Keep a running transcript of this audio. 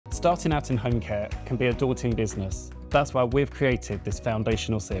Starting out in home care can be a daunting business. That's why we've created this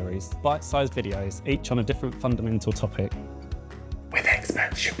foundational series, bite-sized videos, each on a different fundamental topic, with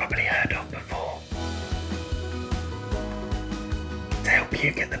experts you've probably heard of before, to help you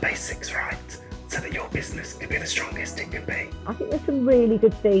get the basics right, so that your business can be the strongest it can be. I think there's some really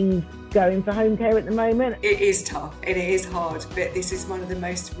good things going for home care at the moment. It is tough and it is hard, but this is one of the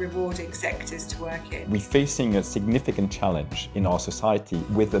most rewarding sectors to work in. We're facing a significant challenge in our society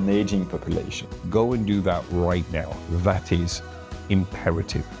with an aging population. Go and do that right now. That is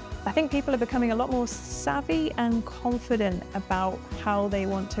imperative. I think people are becoming a lot more savvy and confident about how they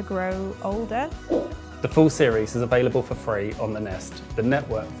want to grow older. The full series is available for free on The Nest, the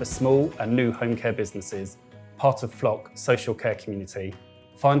network for small and new home care businesses, part of Flock social care community.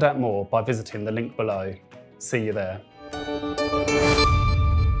 Find out more by visiting the link below. See you there.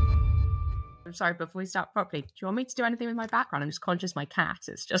 I'm sorry, before we start properly, do you want me to do anything with my background? I'm just conscious my cat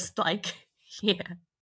is just like here.